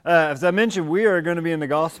As I mentioned, we are going to be in the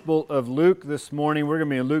Gospel of Luke this morning. We're going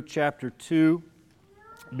to be in Luke chapter 2,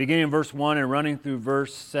 beginning in verse 1 and running through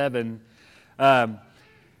verse 7.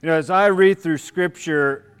 As I read through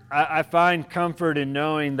Scripture, I find comfort in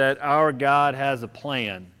knowing that our God has a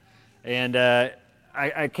plan. And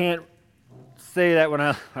I can't say that when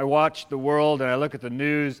I watch the world and I look at the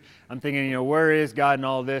news. I'm thinking, where is God in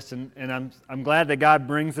all this? And I'm glad that God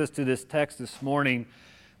brings us to this text this morning,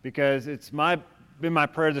 because it's been my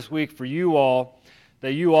prayer this week for you all,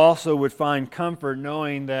 that you also would find comfort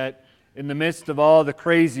knowing that in the midst of all the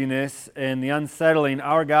craziness and the unsettling,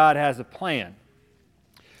 our God has a plan.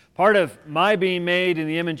 Part of my being made in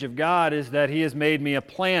the image of God is that He has made me a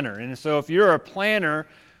planner. And so if you're a planner,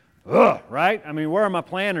 right? I mean, where are my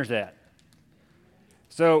planners at?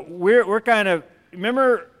 So we're kind of,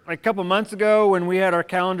 remember like a couple months ago when we had our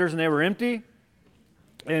calendars and they were empty?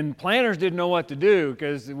 And planners didn't know what to do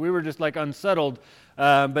because we were just like unsettled.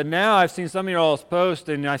 But now I've seen some of y'all's posts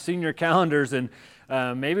and I've seen your calendars, and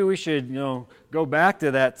maybe we should go back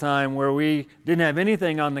to that time where we didn't have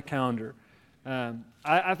anything on the calendar.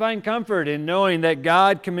 I find comfort in knowing that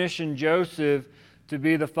God commissioned Joseph to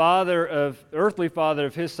be the earthly father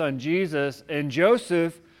of his son Jesus, and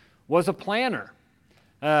Joseph was a planner.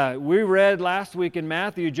 We read last week in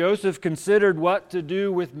Matthew, Joseph considered what to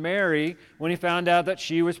do with Mary when he found out that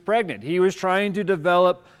she was pregnant. He was trying to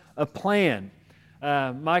develop a plan.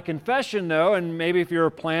 My confession, though, and maybe if you're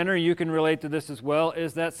a planner, you can relate to this as well,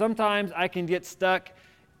 is that sometimes I can get stuck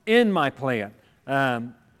in my plan.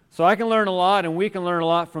 So I can learn a lot, and we can learn a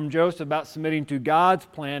lot from Joseph about submitting to God's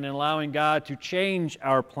plan and allowing God to change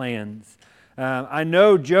our plans. I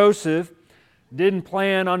know Joseph didn't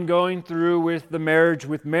plan on going through with the marriage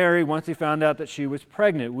with Mary once he found out that she was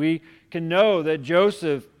pregnant. We can know that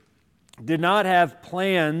Joseph did not have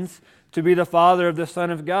plans to be the father of the Son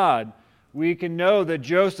of God. We can know that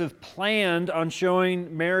Joseph planned on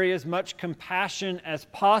showing Mary as much compassion as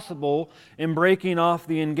possible in breaking off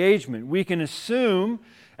the engagement. We can assume,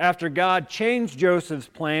 after God changed Joseph's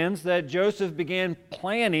plans, that Joseph began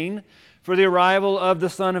planning for the arrival of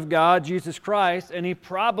the Son of God, Jesus Christ, and he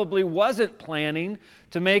probably wasn't planning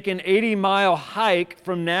to make an 80-mile hike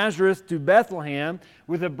from Nazareth to Bethlehem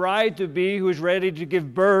with a bride-to-be who is ready to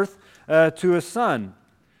give birth to a son.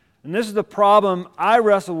 And this is the problem I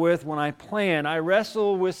wrestle with when I plan. I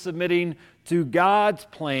wrestle with submitting to God's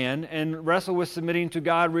plan and wrestle with submitting to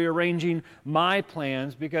God rearranging my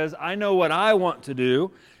plans, because I know what I want to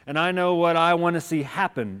do and I know what I want to see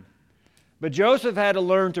happen. But Joseph had to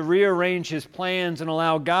learn to rearrange his plans and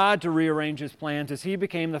allow God to rearrange his plans as he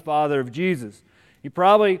became the father of Jesus. He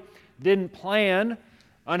probably didn't plan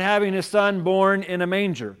on having his son born in a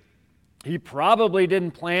manger. He probably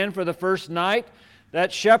didn't plan for the first night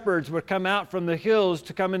that shepherds would come out from the hills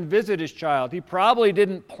to come and visit his child. He probably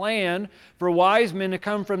didn't plan for wise men to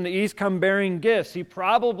come from the east, come bearing gifts. He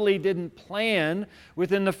probably didn't plan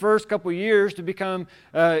within the first couple years to become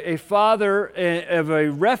a father of a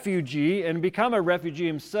refugee and become a refugee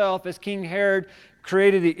himself, as King Herod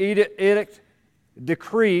created the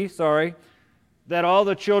decree that all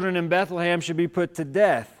the children in Bethlehem should be put to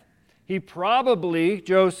death. He probably,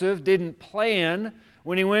 Joseph, didn't plan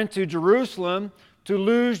when he went to Jerusalem to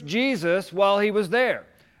lose Jesus while he was there.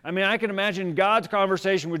 I mean, I can imagine God's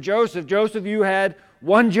conversation with Joseph. Joseph, you had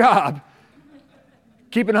one job.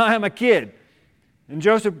 Keep an eye on my kid. And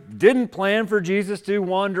Joseph didn't plan for Jesus to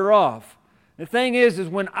wander off. The thing is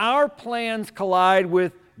when our plans collide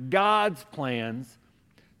with God's plans,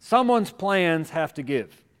 someone's plans have to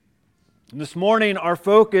give. And this morning, our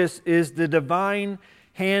focus is the divine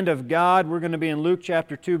hand of God. We're going to be in Luke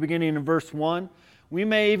chapter 2, beginning in verse 1. We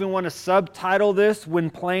may even want to subtitle this, When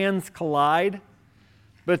Plans Collide.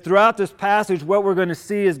 But throughout this passage, what we're going to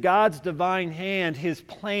see is God's divine hand, His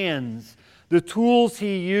plans, the tools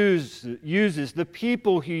He uses, the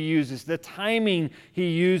people He uses, the timing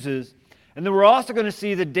He uses. And then we're also going to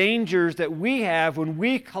see the dangers that we have when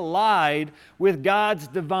we collide with God's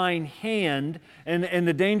divine hand and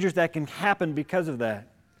the dangers that can happen because of that.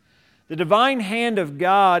 The divine hand of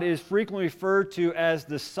God is frequently referred to as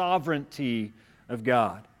the sovereignty of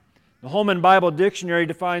God. The Holman Bible Dictionary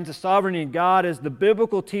defines the sovereignty of God as the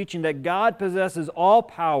biblical teaching that God possesses all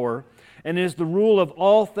power and is the rule of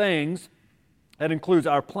all things. That includes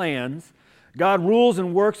our plans. God rules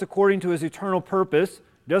and works according to His eternal purpose,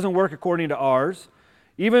 doesn't work according to ours,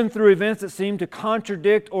 even through events that seem to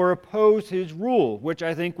contradict or oppose His rule, which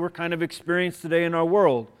I think we're kind of experiencing today in our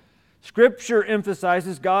world. Scripture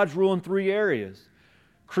emphasizes God's rule in three areas: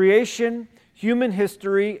 creation, human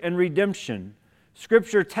history, and redemption.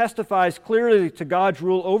 Scripture testifies clearly to God's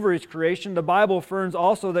rule over His creation. The Bible affirms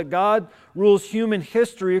also that God rules human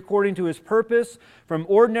history according to His purpose, from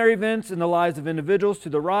ordinary events in the lives of individuals to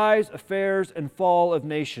the rise, affairs, and fall of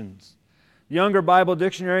nations. The Younger Bible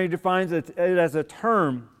Dictionary defines it as a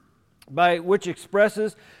term by which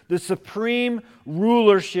expresses the supreme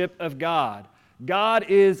rulership of God. God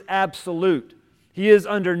is absolute. He is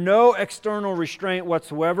under no external restraint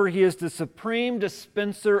whatsoever. He is the supreme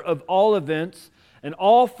dispenser of all events, and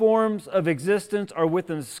all forms of existence are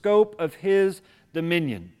within the scope of His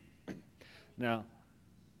dominion. Now,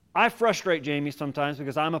 I frustrate Jamie sometimes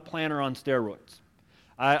because I'm a planner on steroids.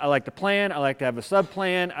 I like to plan, I like to have a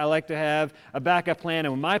sub-plan, I like to have a backup plan,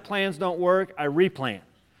 and when my plans don't work, I replan.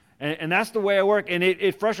 And that's the way I work, and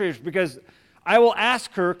it frustrates me because I will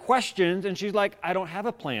ask her questions, and she's like, I don't have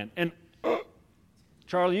a plan. And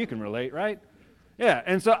Charlie, you can relate, right? Yeah,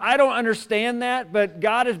 and so I don't understand that, but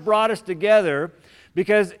God has brought us together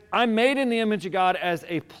because I'm made in the image of God as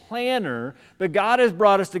a planner, but God has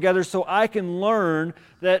brought us together so I can learn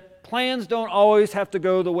that plans don't always have to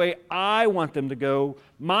go the way I want them to go.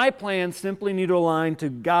 My plans simply need to align to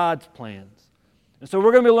God's plans. And so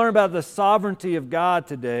we're going to be learning about the sovereignty of God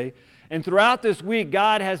today. And throughout this week,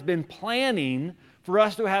 God has been planning for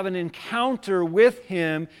us to have an encounter with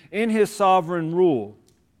Him in His sovereign rule.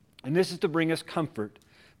 And this is to bring us comfort.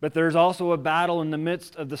 But there's also a battle in the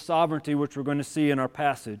midst of the sovereignty, which we're going to see in our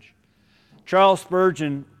passage. Charles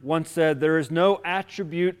Spurgeon once said, "There is no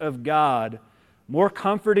attribute of God more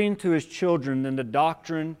comforting to His children than the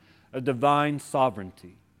doctrine of divine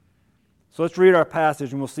sovereignty." So let's read our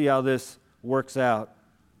passage and we'll see how this works out.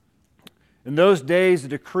 In those days, a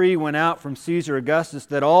decree went out from Caesar Augustus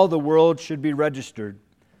that all the world should be registered.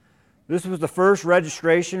 This was the first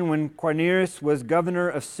registration when Quirinius was governor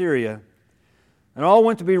of Syria. And all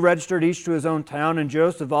went to be registered, each to his own town. And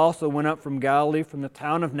Joseph also went up from Galilee, from the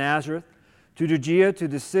town of Nazareth, to Judea, to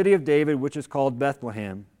the city of David, which is called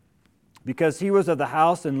Bethlehem, because he was of the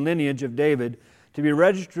house and lineage of David, to be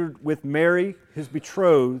registered with Mary, his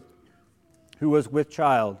betrothed, who was with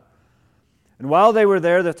child. And while they were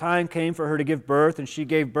there, the time came for her to give birth, and she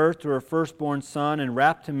gave birth to her firstborn son, and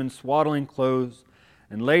wrapped him in swaddling clothes,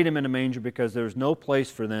 and laid him in a manger, because there was no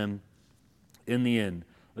place for them in the inn.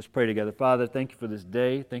 Let's pray together. Father, thank you for this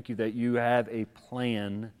day. Thank you that you have a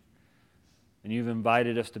plan, and you've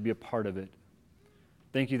invited us to be a part of it.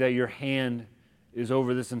 Thank you that your hand is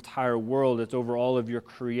over this entire world. It's over all of your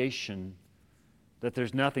creation. That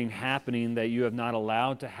there's nothing happening that you have not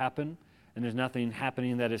allowed to happen, and there's nothing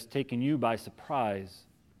happening that has taken you by surprise.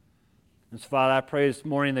 And so, Father, I pray this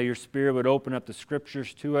morning that your Spirit would open up the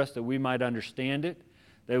Scriptures to us, that we might understand it,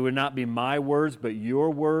 that it would not be my words, but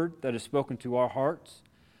your word that is spoken to our hearts,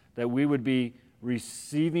 that we would be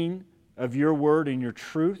receiving of your word and your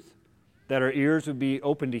truth, that our ears would be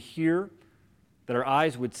open to hear, that our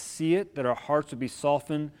eyes would see it, that our hearts would be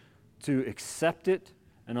softened to accept it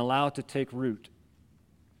and allow it to take root.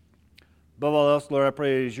 Above all else, Lord, I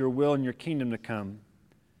pray it is your will and your kingdom to come,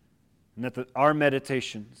 and that our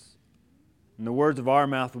meditations and the words of our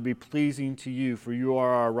mouth will be pleasing to you, for you are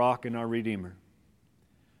our rock and our Redeemer.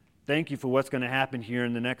 Thank you for what's going to happen here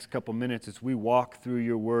in the next couple minutes as we walk through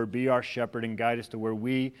your word. Be our shepherd and guide us to where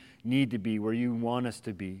we need to be, where you want us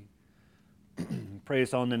to be. Pray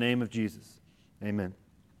us all in the name of Jesus. Amen.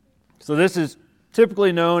 So this is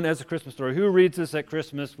typically known as a Christmas story. Who reads this at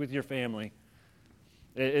Christmas with your family?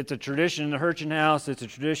 It's a tradition in the Hurchin house. It's a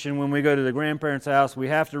tradition when we go to the grandparents' house. We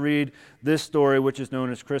have to read this story, which is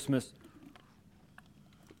known as Christmas.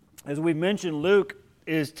 As we mentioned, Luke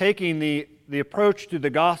is taking the approach to the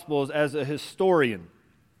Gospels as a historian.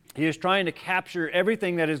 He is trying to capture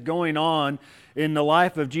everything that is going on in the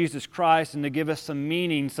life of Jesus Christ and to give us some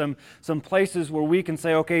meaning, some places where we can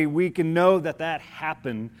say, okay, we can know that that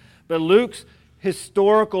happened. But Luke's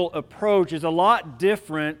historical approach is a lot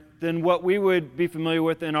different than what we would be familiar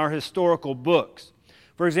with in our historical books.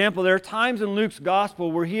 For example, there are times in Luke's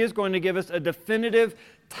Gospel where he is going to give us a definitive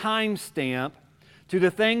timestamp to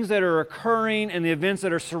the things that are occurring and the events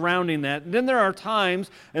that are surrounding that. And then there are times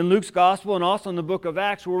in Luke's Gospel and also in the book of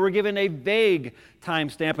Acts where we're given a vague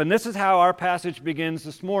timestamp. And this is how our passage begins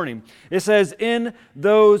this morning. It says, in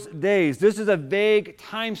those days. This is a vague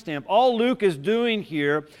timestamp. All Luke is doing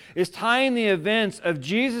here is tying the events of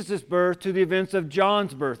Jesus' birth to the events of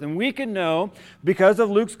John's birth. And we can know, because of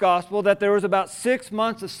Luke's Gospel, that there was about 6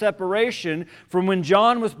 months of separation from when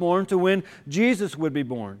John was born to when Jesus would be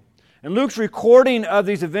born. And Luke's recording of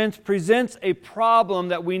these events presents a problem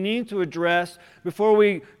that we need to address before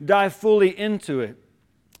we dive fully into it.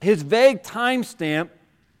 His vague timestamp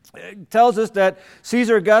tells us that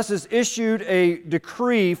Caesar Augustus issued a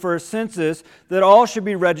decree for a census that all should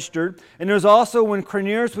be registered. And it was also when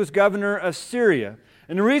Quirinius was governor of Syria.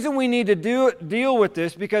 And the reason we need to deal with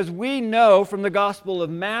this, because we know from the Gospel of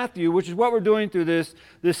Matthew, which is what we're doing through this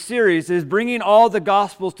series, is bringing all the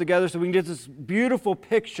Gospels together so we can get this beautiful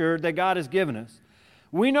picture that God has given us.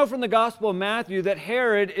 We know from the Gospel of Matthew that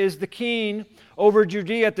Herod is the king over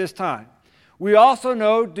Judea at this time. We also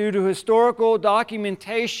know, due to historical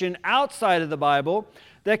documentation outside of the Bible,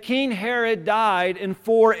 that King Herod died in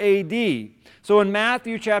 4 A.D. So in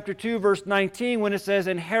Matthew chapter 2, verse 19, when it says,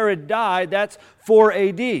 "And Herod died," that's 4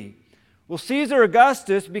 A.D. Well, Caesar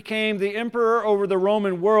Augustus became the emperor over the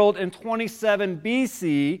Roman world in 27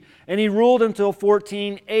 B.C., and he ruled until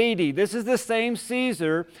 14 A.D. This is the same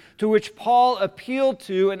Caesar to which Paul appealed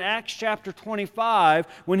to in Acts chapter 25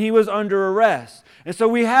 when he was under arrest. And so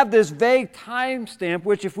we have this vague time stamp,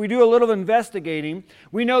 which if we do a little investigating,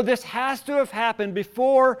 we know this has to have happened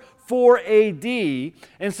before 4 A.D.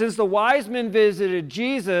 And since the wise men visited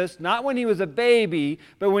Jesus, not when he was a baby,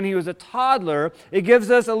 but when he was a toddler, it gives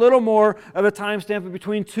us a little more of a time stamp of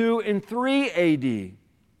between 2 and 3 A.D.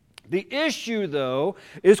 The issue, though,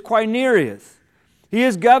 is Quirinius. He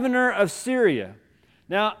is governor of Syria.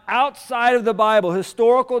 Now, outside of the Bible,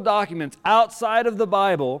 historical documents outside of the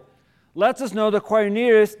Bible lets us know that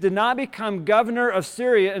Quirinius did not become governor of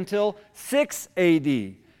Syria until 6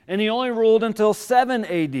 A.D., and he only ruled until 7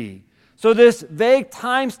 A.D. So this vague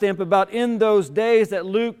timestamp about in those days that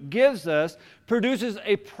Luke gives us produces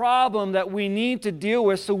a problem that we need to deal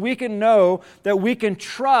with so we can know that we can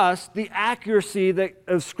trust the accuracy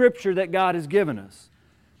of Scripture that God has given us.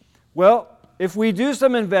 Well, if we do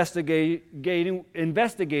some investigating,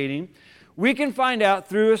 we can find out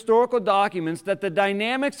through historical documents that the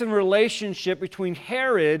dynamics and relationship between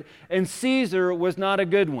Herod and Caesar was not a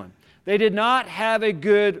good one. They did not have a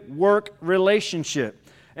good work relationship.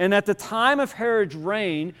 And at the time of Herod's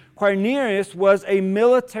reign, Quirinius was a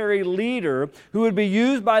military leader who would be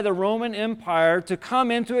used by the Roman Empire to come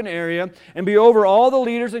into an area and be over all the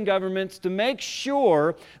leaders and governments to make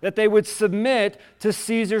sure that they would submit to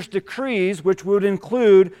Caesar's decrees, which would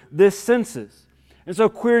include this census. And so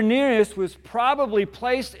Quirinius was probably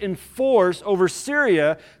placed in force over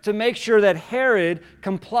Syria to make sure that Herod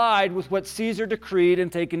complied with what Caesar decreed in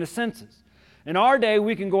taking the census. In our day,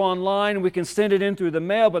 we can go online and we can send it in through the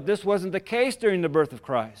mail, but this wasn't the case during the birth of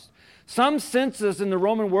Christ. Some census in the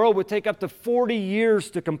Roman world would take up to 40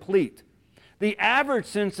 years to complete. The average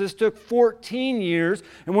census took 14 years,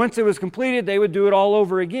 and once it was completed, they would do it all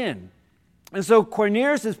over again. And so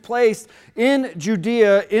Quirinius is placed in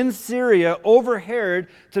Judea, in Syria, over Herod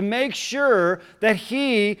to make sure that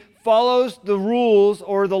he follows the rules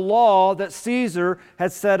or the law that Caesar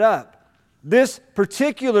had set up. This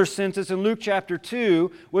particular census in Luke chapter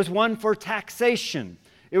 2 was one for taxation.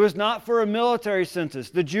 It was not for a military census.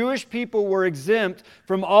 The Jewish people were exempt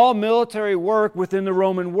from all military work within the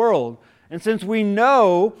Roman world. And since we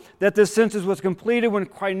know that this census was completed when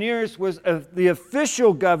Quirinius was the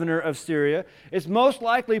official governor of Syria, it's most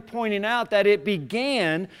likely pointing out that it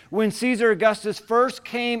began when Caesar Augustus first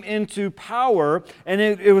came into power, and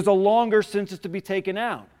it was a longer census to be taken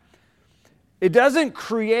out. It doesn't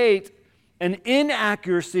create an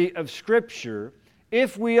inaccuracy of Scripture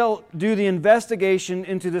if we'll do the investigation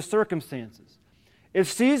into the circumstances. If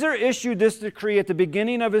Caesar issued this decree at the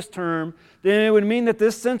beginning of his term, then it would mean that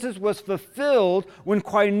this census was fulfilled when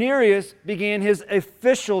Quirinius began his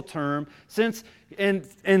official term,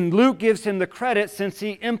 and Luke gives him the credit since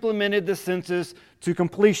he implemented the census to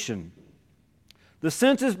completion. The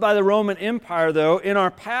census by the Roman Empire, though, in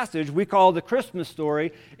our passage we call the Christmas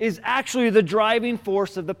story, is actually the driving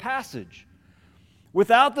force of the passage.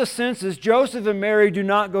 Without the census, Joseph and Mary do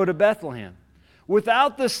not go to Bethlehem.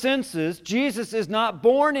 Without the census, Jesus is not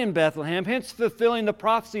born in Bethlehem, hence fulfilling the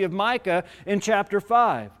prophecy of Micah in chapter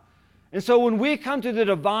 5. And so when we come to the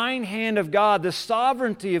divine hand of God, the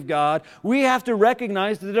sovereignty of God, we have to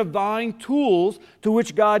recognize the divine tools to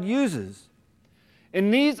which God uses. In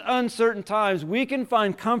these uncertain times, we can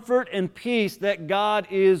find comfort and peace that God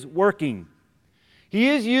is working. He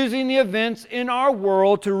is using the events in our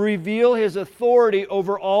world to reveal His authority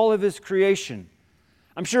over all of His creation.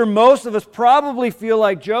 I'm sure most of us probably feel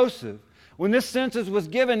like Joseph. When this census was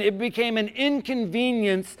given, it became an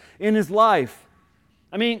inconvenience in his life.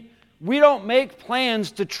 I mean, we don't make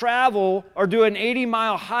plans to travel or do an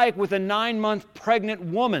 80-mile hike with a 9-month pregnant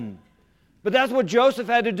woman. But that's what Joseph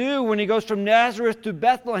had to do when he goes from Nazareth to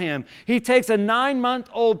Bethlehem. He takes a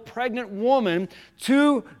 9-month-old pregnant woman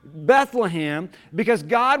to Bethlehem because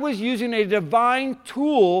God was using a divine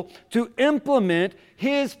tool to implement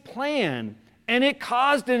His plan. and it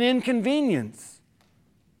caused an inconvenience.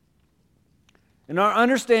 In our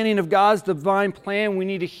understanding of God's divine plan, we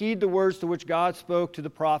need to heed the words to which God spoke to the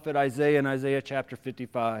prophet Isaiah in Isaiah chapter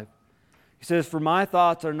 55. He says, "For my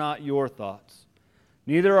thoughts are not your thoughts,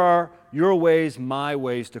 neither are your ways my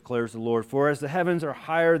ways, declares the Lord. For as the heavens are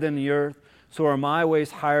higher than the earth, so are my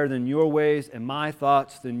ways higher than your ways, and my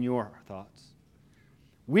thoughts than your thoughts."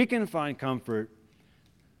 We can find comfort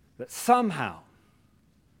that somehow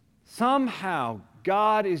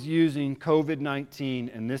God is using COVID-19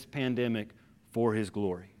 and this pandemic for His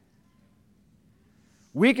glory.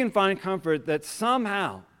 We can find comfort that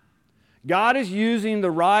somehow God is using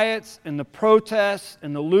the riots and the protests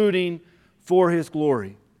and the looting for His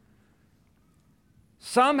glory.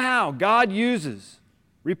 Somehow God uses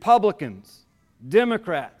Republicans,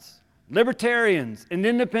 Democrats, Libertarians, and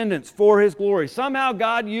independents for His glory. Somehow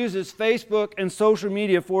God uses Facebook and social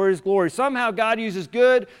media for His glory. Somehow God uses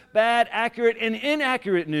good, bad, accurate, and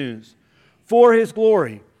inaccurate news for His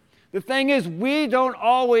glory. The thing is, we don't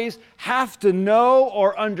always have to know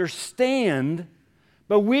or understand,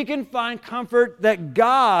 but we can find comfort that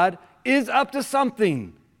God is up to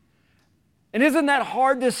something. And isn't that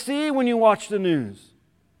hard to see when you watch the news?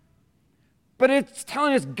 But it's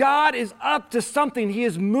telling us God is up to something. He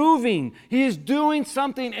is moving. He is doing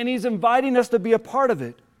something, and He's inviting us to be a part of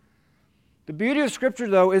it. The beauty of Scripture,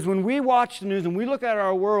 though, is when we watch the news and we look at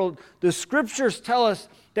our world, the Scriptures tell us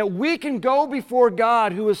that we can go before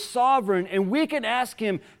God who is sovereign, and we can ask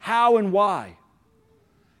Him how and why.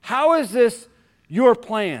 How is this your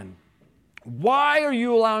plan? Why are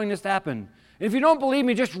you allowing this to happen? And if you don't believe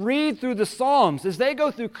me, just read through the Psalms. As they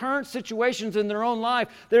go through current situations in their own life,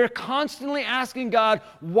 they're constantly asking God,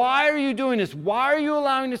 why are you doing this? Why are you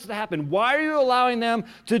allowing this to happen? Why are you allowing them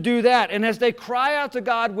to do that? And as they cry out to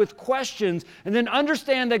God with questions and then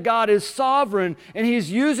understand that God is sovereign and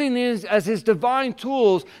He's using these as His divine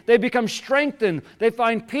tools, they become strengthened, they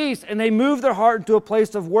find peace, and they move their heart into a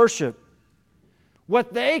place of worship.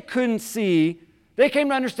 What they couldn't see, they came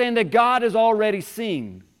to understand that God is already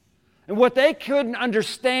seeing. And what they couldn't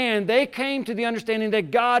understand, they came to the understanding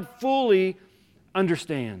that God fully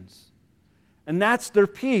understands. And that's their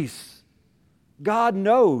peace. God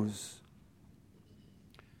knows.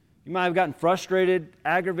 You might have gotten frustrated,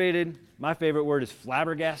 aggravated. My favorite word is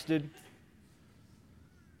flabbergasted.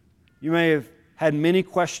 You may have had many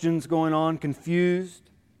questions going on, confused.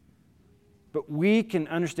 But we can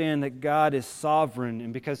understand that God is sovereign,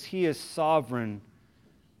 and because He is sovereign,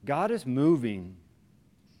 God is moving.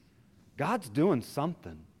 God's doing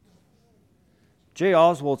something. J.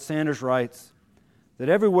 Oswald Sanders writes that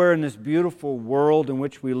everywhere in this beautiful world in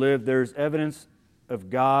which we live, there's evidence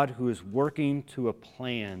of God who is working to a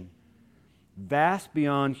plan vast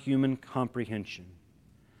beyond human comprehension.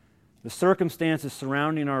 The circumstances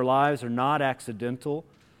surrounding our lives are not accidental,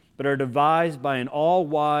 but are devised by an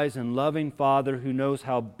all-wise and loving Father who knows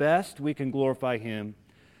how best we can glorify Him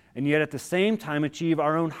and yet at the same time achieve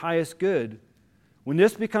our own highest good. When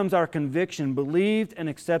this becomes our conviction, believed and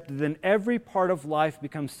accepted, then every part of life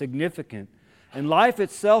becomes significant, and life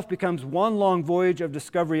itself becomes one long voyage of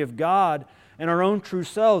discovery of God and our own true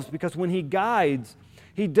selves, because when He guides,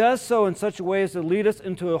 He does so in such a way as to lead us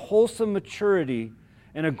into a wholesome maturity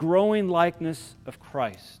and a growing likeness of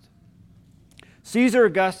Christ. Caesar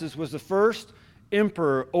Augustus was the first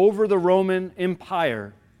emperor over the Roman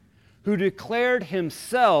Empire who declared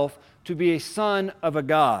himself to be a son of a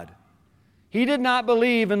god. He did not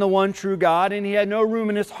believe in the one true God, and he had no room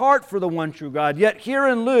in his heart for the one true God. Yet here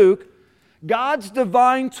in Luke, God's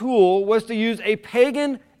divine tool was to use a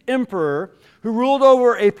pagan emperor who ruled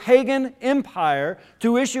over a pagan empire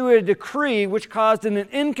to issue a decree which caused an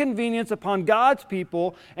inconvenience upon God's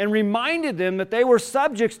people and reminded them that they were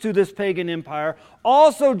subjects to this pagan empire.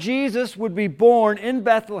 Also, Jesus would be born in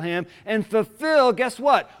Bethlehem and fulfill, guess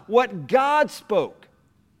what? What God spoke.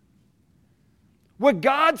 What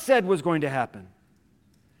God said was going to happen.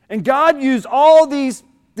 And God used all these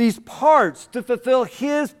parts to fulfill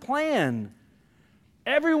His plan.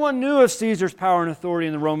 Everyone knew of Caesar's power and authority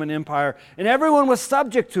in the Roman Empire, and everyone was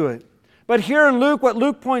subject to it. But here in Luke, what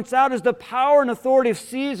Luke points out is the power and authority of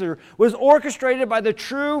Caesar was orchestrated by the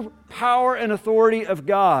true power and authority of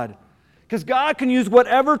God. Because God can use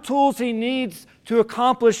whatever tools He needs to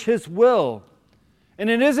accomplish His will. And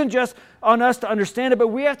it isn't just on us to understand it, but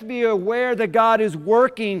we have to be aware that God is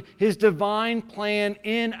working His divine plan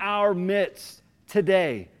in our midst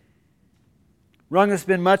today. We're not going to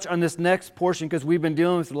spend much on this next portion because we've been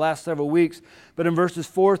dealing with it the last several weeks. But in verses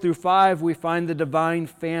 4 through 5, we find the divine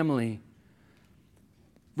family.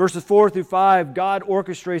 Verses 4 through 5, God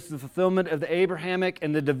orchestrates the fulfillment of the Abrahamic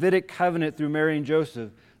and the Davidic covenant through Mary and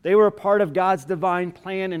Joseph. They were a part of God's divine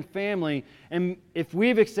plan and family. And if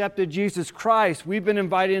we've accepted Jesus Christ, we've been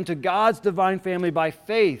invited into God's divine family by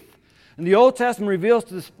faith. And the Old Testament reveals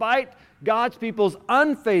that despite God's people's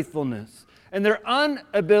unfaithfulness and their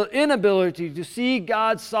inability to see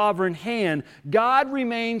God's sovereign hand, God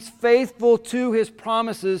remains faithful to His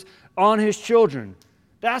promises on His children.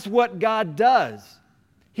 That's what God does.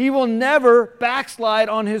 He will never backslide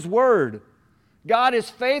on His word. God is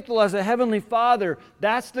faithful as a heavenly Father.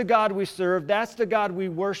 That's the God we serve. That's the God we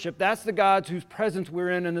worship. That's the God whose presence we're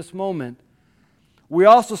in this moment. We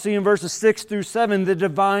also see in verses 6 through 7 the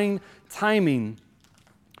divine timing.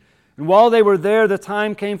 And while they were there, the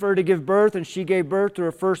time came for her to give birth, and she gave birth to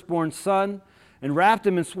her firstborn son, and wrapped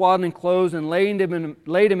him in swaddling clothes, and laid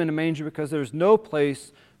him in a manger, because there was no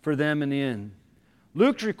place for them in the inn.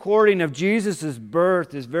 Luke's recording of Jesus'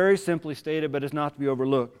 birth is very simply stated, but is not to be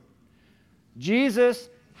overlooked. Jesus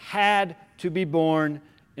had to be born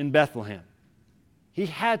in Bethlehem. He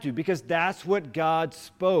had to, because that's what God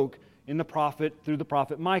spoke in the prophet through the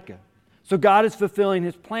prophet Micah. So God is fulfilling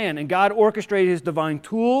His plan, and God orchestrated His divine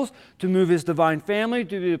tools to move His divine family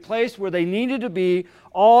to the place where they needed to be,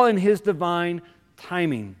 all in His divine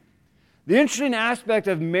timing. The interesting aspect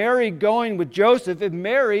of Mary going with Joseph is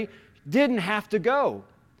Mary didn't have to go.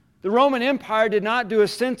 The Roman Empire did not do a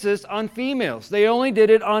census on females. They only did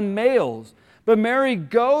it on males. But Mary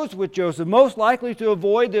goes with Joseph, most likely to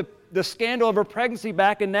avoid the scandal of her pregnancy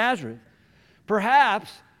back in Nazareth.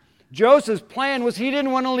 Perhaps Joseph's plan was he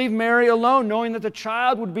didn't want to leave Mary alone, knowing that the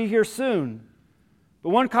child would be here soon.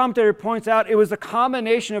 But one commentator points out it was a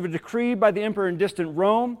combination of a decree by the emperor in distant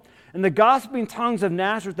Rome and the gossiping tongues of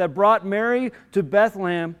Nazareth that brought Mary to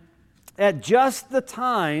Bethlehem at just the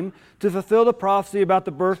time to fulfill the prophecy about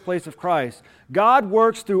the birthplace of Christ. God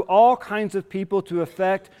works through all kinds of people to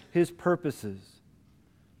effect His purposes.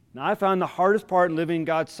 Now, I found the hardest part in living in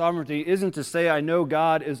God's sovereignty isn't to say I know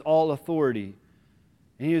God is all authority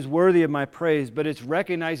and He is worthy of my praise, but it's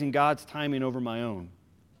recognizing God's timing over my own.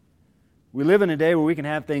 We live in a day where we can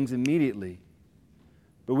have things immediately,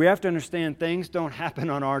 but we have to understand things don't happen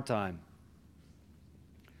on our time.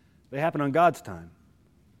 They happen on God's time.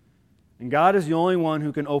 And God is the only one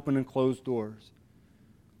who can open and close doors.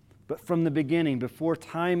 But from the beginning, before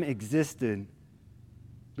time existed,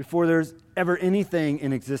 before there's ever anything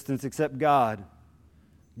in existence except God,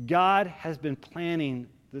 God has been planning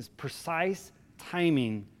this precise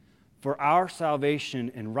timing for our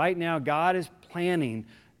salvation. And right now, God is planning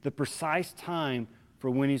the precise time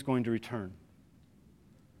for when He's going to return.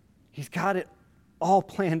 He's got it all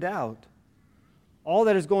planned out. All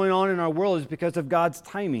that is going on in our world is because of God's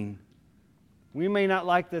timing. We may not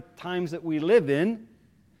like the times that we live in.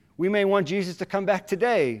 We may want Jesus to come back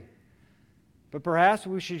today. But perhaps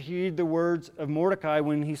we should heed the words of Mordecai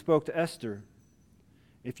when he spoke to Esther.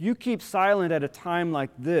 If you keep silent at a time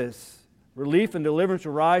like this, relief and deliverance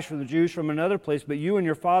will rise for the Jews from another place, but you and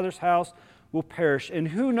your father's house will perish. And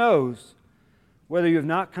who knows whether you have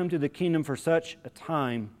not come to the kingdom for such a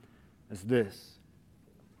time as this?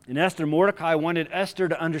 In Esther, Mordecai wanted Esther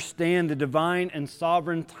to understand the divine and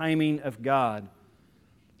sovereign timing of God.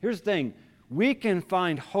 Here's the thing. We can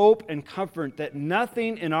find hope and comfort that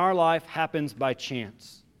nothing in our life happens by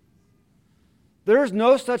chance. There is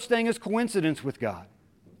no such thing as coincidence with God.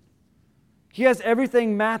 He has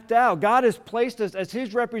everything mapped out. God has placed us as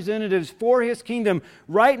His representatives for His kingdom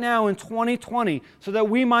right now in 2020 so that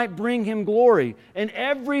we might bring Him glory. And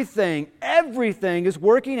everything is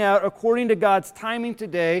working out according to God's timing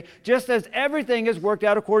today, just as everything is worked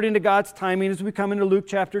out according to God's timing as we come into Luke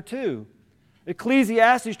chapter 2.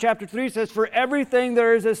 Ecclesiastes chapter 3 says, "For everything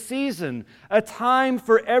there is a season, a time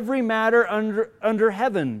for every matter under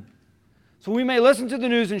heaven." So we may listen to the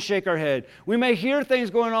news and shake our head. We may hear things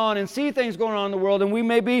going on and see things going on in the world, and we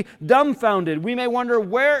may be dumbfounded. We may wonder,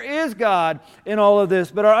 where is God in all of this?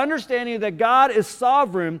 But our understanding that God is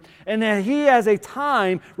sovereign and that He has a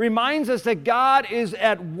time reminds us that God is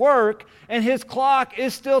at work and His clock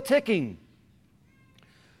is still ticking.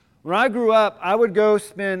 When I grew up, I would go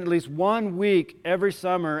spend at least 1 week every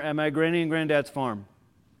summer at my granny and granddad's farm.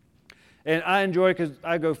 And I enjoy it because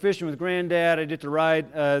I go fishing with Granddad. I get to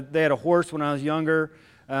ride. They had a horse when I was younger.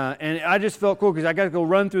 And I just felt cool because I got to go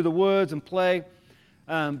run through the woods and play.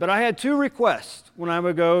 But I had 2 requests when I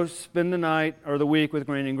would go spend the night or the week with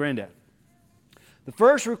Granny and Granddad. The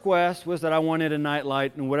first request was that I wanted a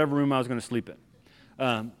nightlight in whatever room I was going to sleep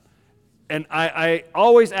in. And I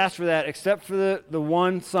always asked for that, except for the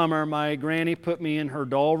one summer my granny put me in her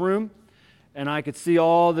doll room. And I could see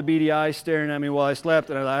all the beady eyes staring at me while I slept,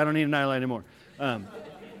 and I don't need a nightlight anymore.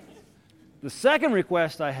 The second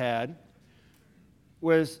request I had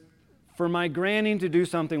was for my granny to do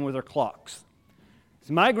something with her clocks.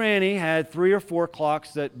 So my granny had 3 or 4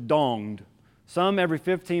 clocks that donged, some every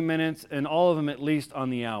 15 minutes and all of them at least on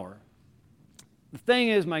the hour. The thing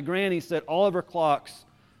is, my granny set all of her clocks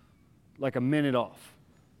like a minute off.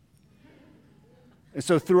 And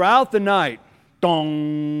so throughout the night,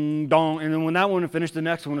 dong, dong, and then when that one would finish, the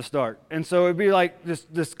next one would start. And so it'd be like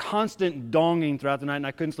this constant donging throughout the night, and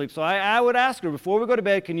I couldn't sleep. So I would ask her, before we go to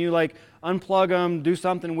bed, can you like unplug them, do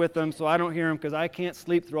something with them so I don't hear them, because I can't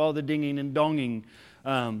sleep through all the dinging and donging.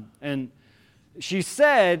 And she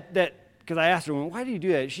said that, because I asked her, well, why do you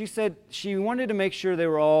do that? She said she wanted to make sure they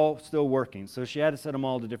were all still working, so she had to set them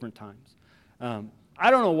all to different times. I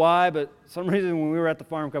don't know why, but some reason when we were at the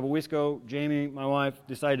farm a couple weeks ago, Jamie, my wife,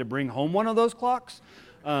 decided to bring home one of those clocks.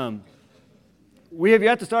 We have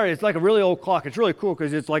yet to start it. It's like a really old clock. It's really cool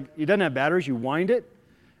because it's like, it doesn't have batteries. You wind it,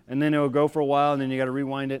 and then it will go for a while, and then you got to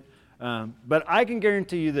rewind it. But I can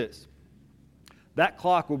guarantee you this. That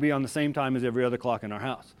clock will be on the same time as every other clock in our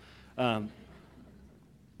house. I'm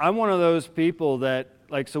one of those people that,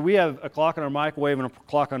 like, so we have a clock on our microwave and a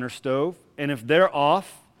clock on our stove, and if they're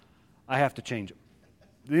off, I have to change them.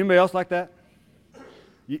 Is anybody else like that?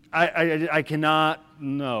 I cannot,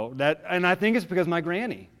 no. And I think it's because my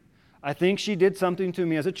granny. I think she did something to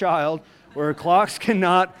me as a child where her clocks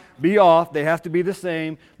cannot be off. They have to be the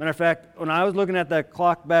same. Matter of fact, when I was looking at that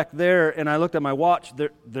clock back there and I looked at my watch,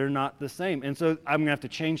 they're not the same. And so I'm going to have to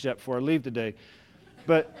change that before I leave today.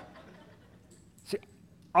 But see,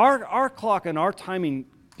 our clock and our timing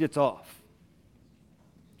gets off.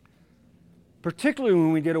 Particularly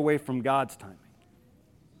when we get away from God's timing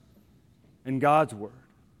and God's word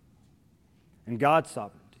and God's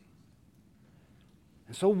sovereignty.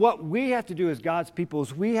 And so what we have to do as God's people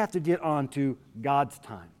is we have to get on to God's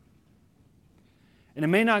time. And it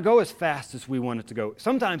may not go as fast as we want it to go.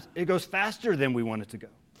 Sometimes it goes faster than we want it to go.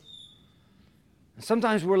 And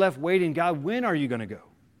sometimes we're left waiting, God, when are you going to go?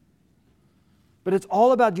 But it's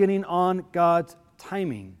all about getting on God's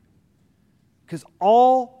timing. Because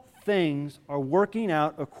all things are working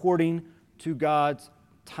out according to God's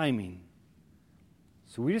timing.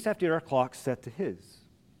 So we just have to get our clock set to His.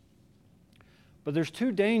 But there's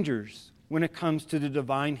 2 dangers when it comes to the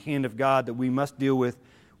divine hand of God that we must deal with,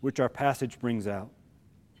 which our passage brings out.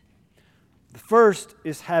 The first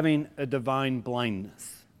is having a divine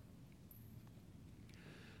blindness.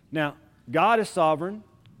 Now, God is sovereign.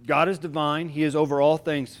 God is divine. He is over all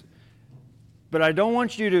things. But I don't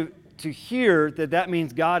want you to hear that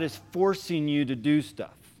means God is forcing you to do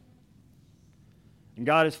stuff. And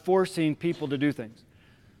God is forcing people to do things.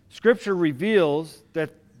 Scripture reveals that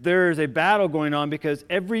there is a battle going on because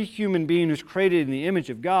every human being who's created in the image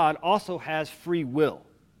of God also has free will.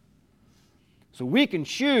 So we can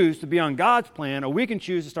choose to be on God's plan, or we can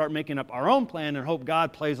choose to start making up our own plan and hope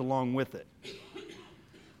God plays along with it.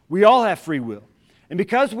 We all have free will. And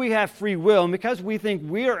because we have free will, and because we think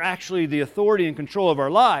we are actually the authority and control of our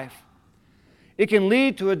life, it can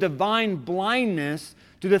lead to a divine blindness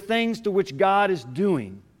to the things to which God is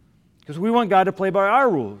doing. Because we want God to play by our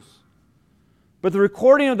rules. But the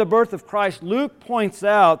recording of the birth of Christ, Luke points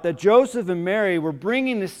out that Joseph and Mary were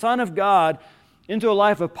bringing the Son of God into a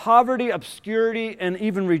life of poverty, obscurity, and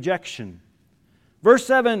even rejection. Verse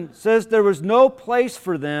 7 says there was no place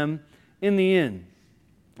for them in the inn.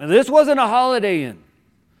 Now, this wasn't a Holiday Inn.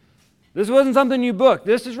 This wasn't something you booked.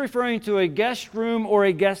 This is referring to a guest room or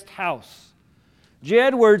a guest house. J.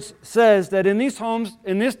 Edwards says that in these homes,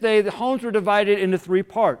 in this day, the homes were divided into 3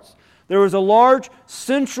 parts. There was a large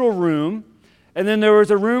central room, and then there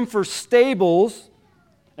was a room for stables,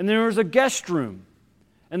 and then there was a guest room.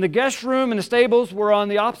 And the guest room and the stables were on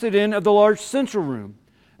the opposite end of the large central room.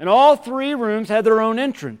 And all 3 rooms had their own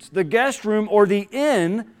entrance. The guest room, or the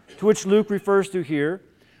inn, to which Luke refers to here,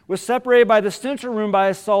 was separated by the central room by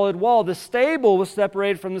a solid wall. The stable was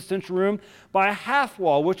separated from the central room by a half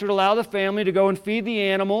wall, which would allow the family to go and feed the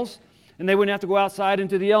animals, and they wouldn't have to go outside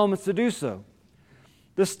into the elements to do so.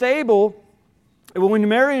 The stable, when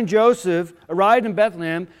Mary and Joseph arrived in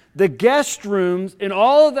Bethlehem, the guest rooms in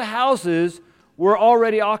all of the houses were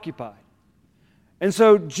already occupied. And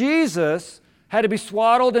so Jesus had to be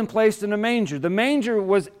swaddled and placed in a manger. The manger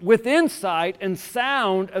was within sight and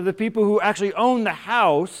sound of the people who actually owned the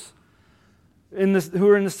house, who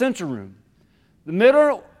were in the central room. The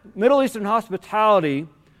Middle Eastern hospitality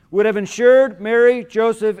would have ensured Mary,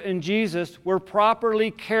 Joseph, and Jesus were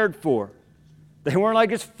properly cared for. They weren't like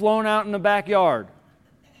just flown out in the backyard.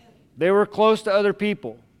 They were close to other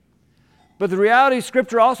people. But the reality,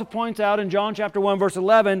 Scripture also points out in John chapter 1, verse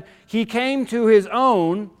 11, He came to His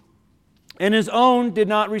own, and His own did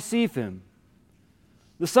not receive Him.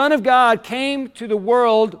 The Son of God came to the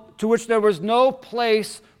world to which there was no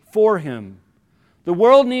place for him. The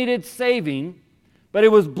world needed saving, but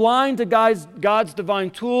it was blind to God's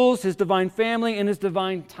divine tools, His divine family, and His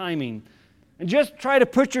divine timing. And just try to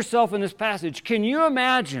put yourself in this passage. Can you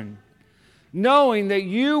imagine knowing that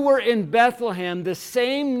you were in Bethlehem the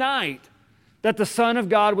same night that the Son of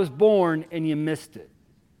God was born and you missed it?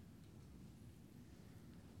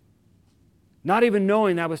 Not even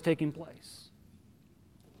knowing that was taking place.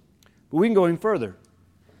 But we can go even further.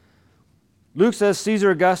 Luke says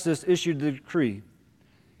Caesar Augustus issued the decree.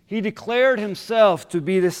 He declared himself to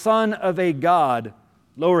be the son of a god,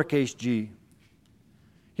 lowercase g.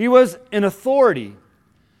 He was an authority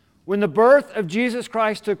when the birth of Jesus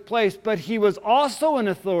Christ took place, but he was also an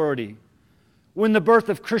authority when the birth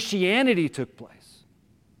of Christianity took place.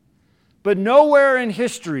 But nowhere in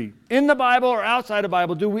history, in the Bible or outside the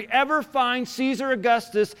Bible, do we ever find Caesar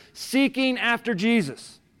Augustus seeking after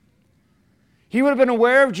Jesus. He would have been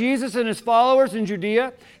aware of Jesus and his followers in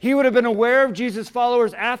Judea. He would have been aware of Jesus'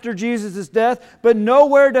 followers after Jesus' death, but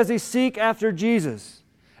nowhere does he seek after Jesus.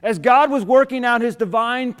 As God was working out His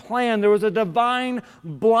divine plan, there was a divine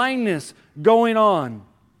blindness going on.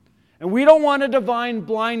 And we don't want a divine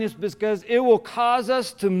blindness because it will cause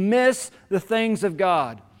us to miss the things of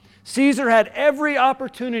God. Caesar had every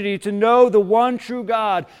opportunity to know the one true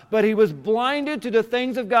God, but he was blinded to the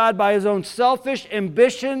things of God by his own selfish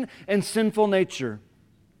ambition and sinful nature.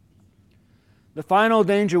 The final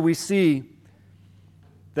danger we see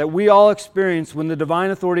that we all experience when the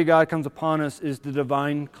divine authority of God comes upon us is the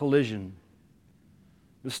divine collision.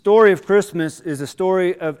 The story of Christmas is a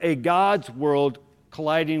story of a God's world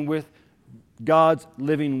colliding with God's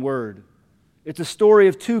living Word. It's a story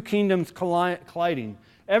of two kingdoms colliding.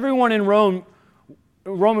 Everyone in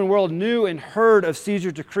Roman world knew and heard of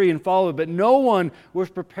Caesar's decree and followed, but no one was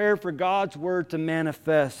prepared for God's Word to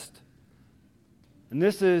manifest. And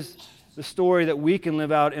this is the story that we can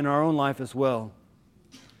live out in our own life as well.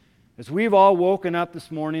 As we've all woken up this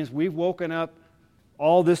morning, as we've woken up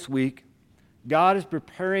all this week, God is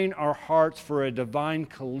preparing our hearts for a divine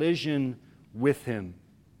collision with Him.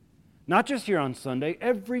 Not just here on Sunday,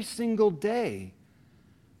 every single day.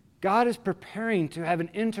 God is preparing to have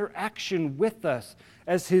an interaction with us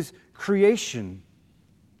as His creation.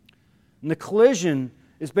 And the collision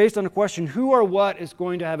is based on the question, who or what is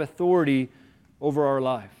going to have authority over our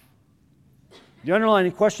life? The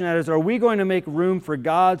underlying question that is, are we going to make room for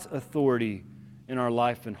God's authority in our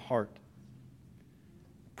life and heart?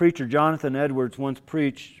 Preacher Jonathan Edwards once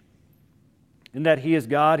preached, in that He is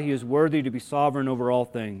God, He is worthy to be sovereign over all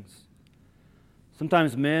things.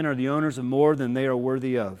 Sometimes men are the owners of more than they are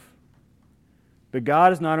worthy of. But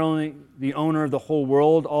God is not only the owner of the whole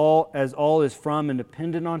world, all is from and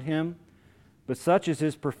dependent on Him, but such is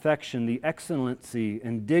His perfection, the excellency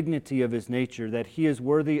and dignity of His nature, that He is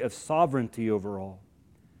worthy of sovereignty over all.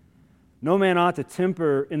 No man ought to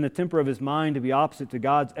temper in the temper of his mind to be opposite to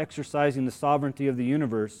God's exercising the sovereignty of the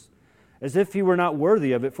universe, as if He were not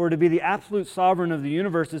worthy of it. For to be the absolute sovereign of the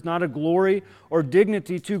universe is not a glory or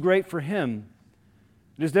dignity too great for Him.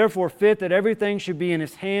 It is therefore fit that everything should be in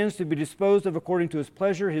His hands to be disposed of according to His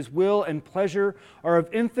pleasure. His will and pleasure are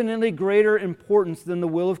of infinitely greater importance than the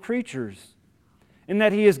will of creatures. In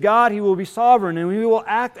that He is God, He will be sovereign, and He will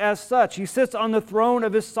act as such. He sits on the throne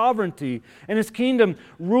of His sovereignty, and His kingdom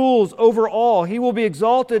rules over all. He will be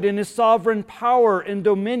exalted in His sovereign power and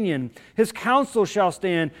dominion. His counsel shall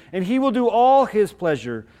stand, and He will do all His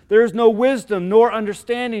pleasure. There is no wisdom, nor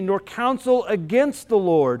understanding, nor counsel against the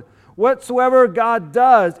Lord. Whatsoever God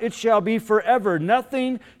does, it shall be forever.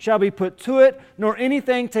 Nothing shall be put to it, nor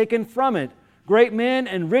anything taken from it. Great men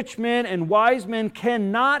and rich men and wise men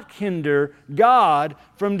cannot hinder God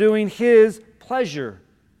from doing His pleasure.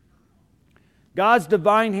 God's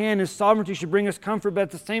divine hand, His sovereignty should bring us comfort, but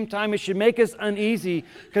at the same time it should make us uneasy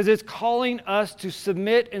because it's calling us to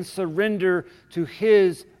submit and surrender to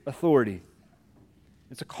His authority.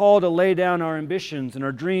 It's a call to lay down our ambitions and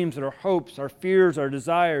our dreams and our hopes, our fears, our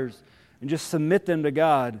desires, and just submit them to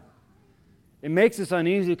God. It makes us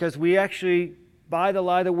uneasy because we actually buy the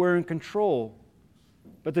lie that we're in control.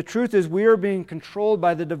 But the truth is we are being controlled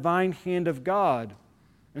by the divine hand of God.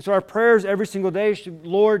 And so our prayers every single day should,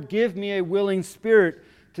 Lord, give me a willing spirit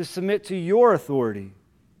to submit to Your authority.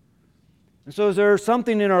 And so is there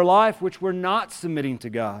something in our life which we're not submitting to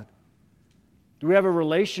God? Do we have a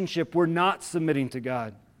relationship we're not submitting to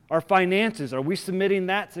God? Our finances, are we submitting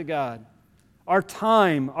that to God? Our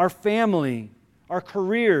time, our family, our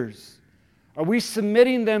careers, are we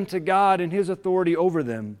submitting them to God and His authority over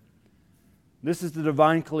them? This is the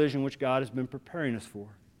divine collision which God has been preparing us for.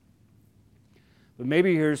 But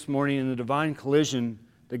maybe here this morning in the divine collision,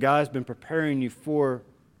 that God has been preparing you for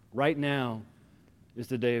right now is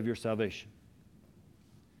the day of your salvation.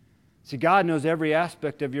 See, God knows every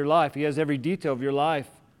aspect of your life. He has every detail of your life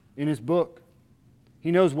in His book.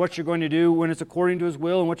 He knows what you're going to do when it's according to His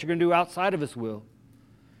will and what you're going to do outside of His will.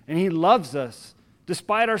 And He loves us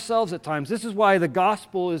despite ourselves at times. This is why the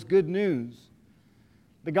gospel is good news.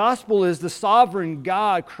 The gospel is the sovereign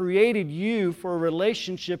God created you for a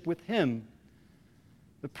relationship with Him.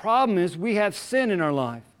 The problem is we have sin in our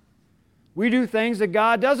life. We do things that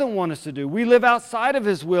God doesn't want us to do. We live outside of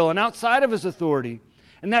His will and outside of His authority.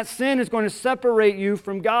 And that sin is going to separate you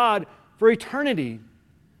from God for eternity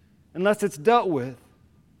unless it's dealt with.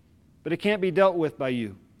 But it can't be dealt with by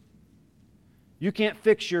you. You can't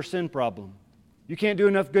fix your sin problem. You can't do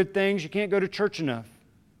enough good things. You can't go to church enough.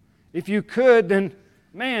 If you could, then,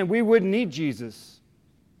 man, we wouldn't need Jesus.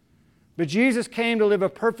 But Jesus came to live a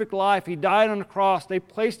perfect life. He died on the cross. They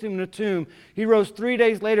placed Him in a tomb. He rose 3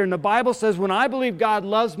 days later. And the Bible says, when I believe God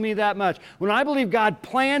loves me that much, when I believe God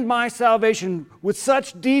planned my salvation with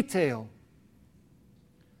such detail,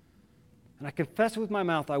 and I confess with my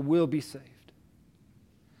mouth, I will be saved.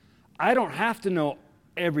 I don't have to know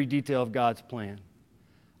every detail of God's plan.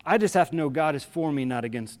 I just have to know God is for me, not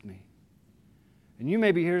against me. And you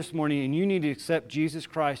may be here this morning and you need to accept Jesus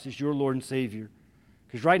Christ as your Lord and Savior.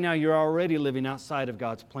 Because right now you're already living outside of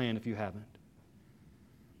God's plan if you haven't.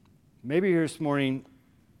 Maybe you're here this morning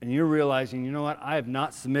and you're realizing, you know what, I have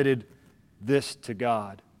not submitted this to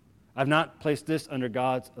God. I've not placed this under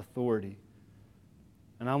God's authority.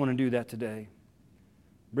 And I want to do that today.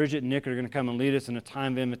 Bridget and Nick are going to come and lead us in a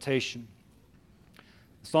time of invitation.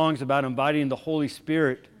 The song's about inviting the Holy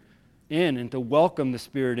Spirit in and to welcome the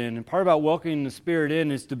Spirit in. And part about welcoming the Spirit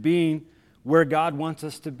in is to being where God wants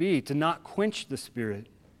us to be, to not quench the Spirit.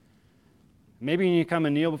 Maybe you need to come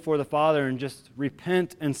and kneel before the Father and just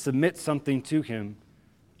repent and submit something to Him.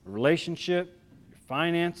 A relationship, your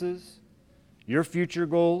finances, your future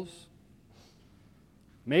goals.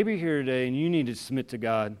 Maybe you're here today and you need to submit to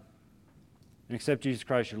God and accept Jesus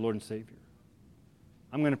Christ, your Lord and Savior.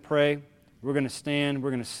 I'm going to pray. We're going to stand. We're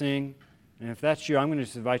going to sing. And if that's you, I'm going to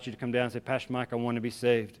just invite you to come down and say, Pastor Mike, I want to be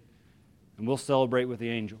saved. And we'll celebrate with the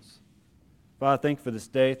angels. Father, thank you for this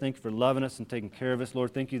day. Thank you for loving us and taking care of us.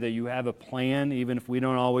 Lord, thank you that you have a plan, even if we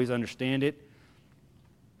don't always understand it.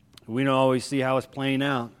 We don't always see how it's playing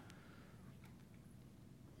out.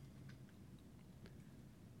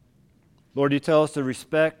 Lord, you tell us to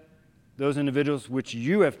respect those individuals which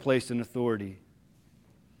you have placed in authority.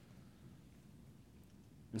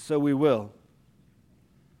 And so we will.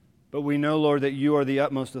 But we know, Lord, that you are the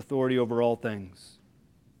utmost authority over all things.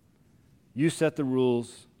 You set the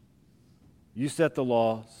rules. You set the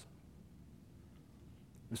laws.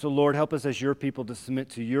 And so, Lord, help us as your people to submit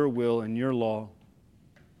to your will and your law.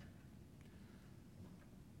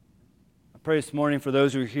 I pray this morning for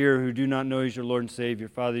those who are here who do not know you as your Lord and Savior.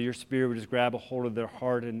 Father, your Spirit would just grab a hold of their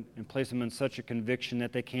heart and place them in such a conviction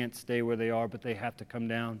that they can't stay where they are, but they have to come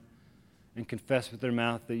down and confess with their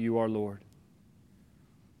mouth that you are Lord.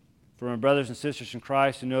 For my brothers and sisters in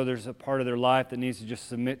Christ who know there's a part of their life that needs to just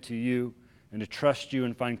submit to you and to trust you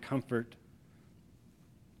and find comfort,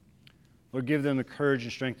 Lord, give them the courage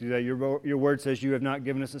and strength to do that. Your word says you have not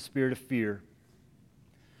given us a spirit of fear,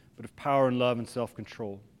 but of power and love and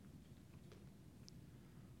self-control.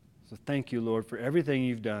 So thank you, Lord, for everything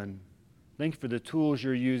you've done. Thank you for the tools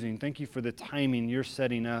you're using. Thank you for the timing you're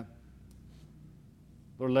setting up.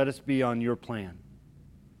 Lord, let us be on your plan.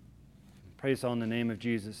 Praise all in the name of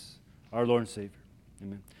Jesus, our Lord and Savior.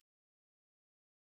 Amen.